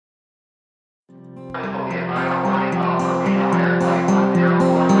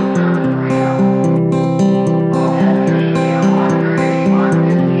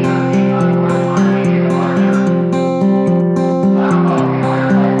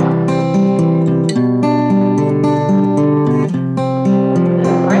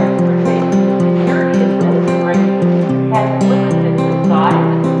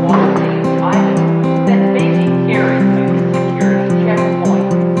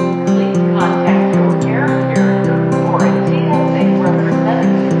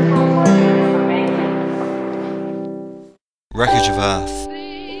Wreckage of Earth,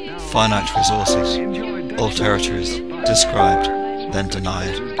 finite resources, all territories described, then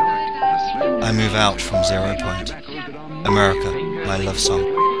denied. I move out from 0 point. America, my love song.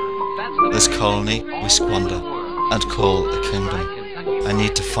 This colony we squander and call a kingdom. I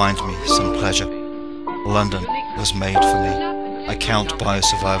need to find me some pleasure. London was made for me. I count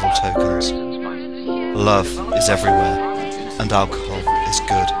bio-survival tokens. Love is everywhere, and alcohol is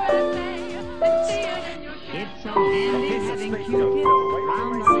good.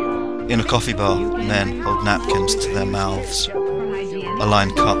 In a coffee bar, men hold napkins to their mouths,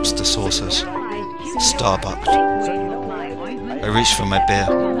 align cups to saucers, starbucked. I reach for my beer,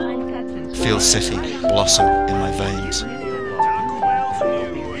 feel city blossom in my veins.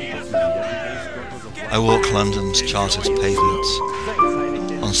 I walk London's chartered pavements.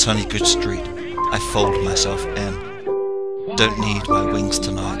 On sunny Good Street, I fold myself in. Don't need my wings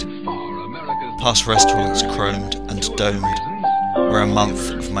tonight. Past restaurants chromed and domed, where a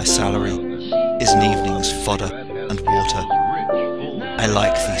month of my salary is an evening's fodder and water. I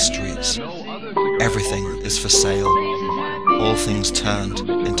like these streets. Everything is for sale. All things turned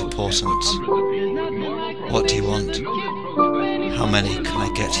into portents. What do you want? How many can I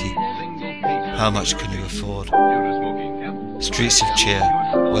get you? How much can you afford? Streets of cheer,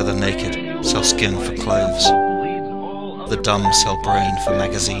 where the naked sell skin for clothes. The dumb sell brain for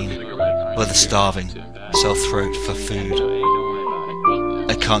magazine, where the starving sell throat for food.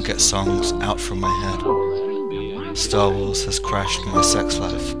 I can't get songs out from my head. Star Wars has crashed my sex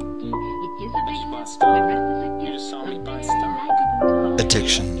life.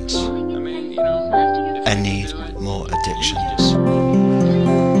 Addictions. I need more addictions.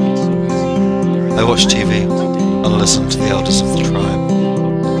 I watch TV and listen to the elders of the tribe.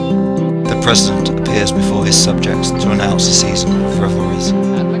 The president appears before his subjects to announce a season of revelries.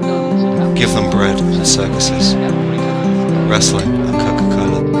 Give them bread and circuses, wrestling and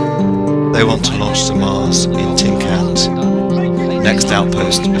Coca-Cola. They want to launch to Mars in tin cans. Next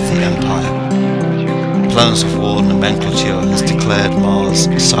outpost of the Empire. Plans of war nomenclature has declared Mars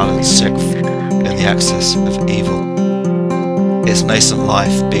silent sixth in the axis of evil. Its nascent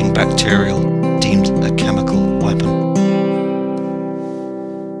life being bacterial, deemed a chemical weapon.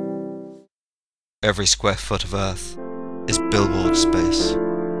 Every square foot of Earth is billboard space.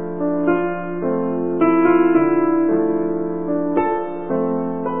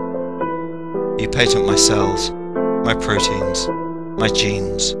 You patent my cells, my proteins, my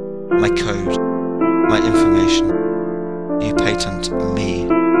genes, my code, my information. You patent me.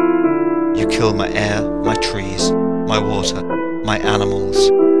 You kill my air, my trees, my water, my animals,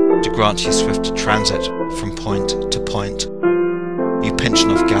 to grant you swift transit from point to point. You pension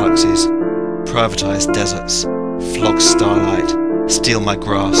off galaxies, privatize deserts, flog starlight, steal my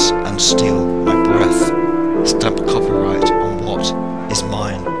grass and steal my breath, stamp copyright on what is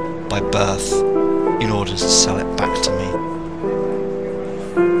mine by birth in order to sell it back to me.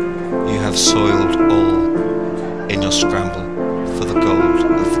 You have soiled all in your scramble for the gold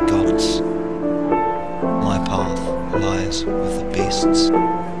of the gods. My path lies with the beasts.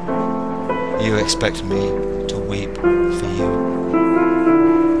 You expect me to weep for you.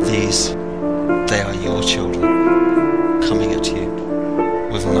 These, they are your children, coming at you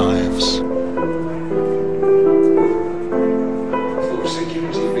with knives. For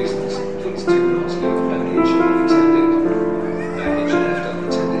security reasons, please do not leave baggage unattended. Baggage left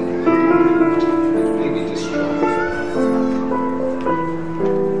unattended will be removed and may be destroyed.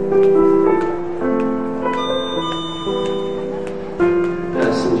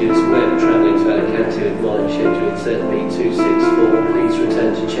 Passengers when travelling to Alicante with mileage schedule ZB264, please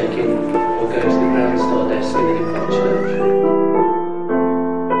return to check-in or go to the ground start desk in the departure lounge.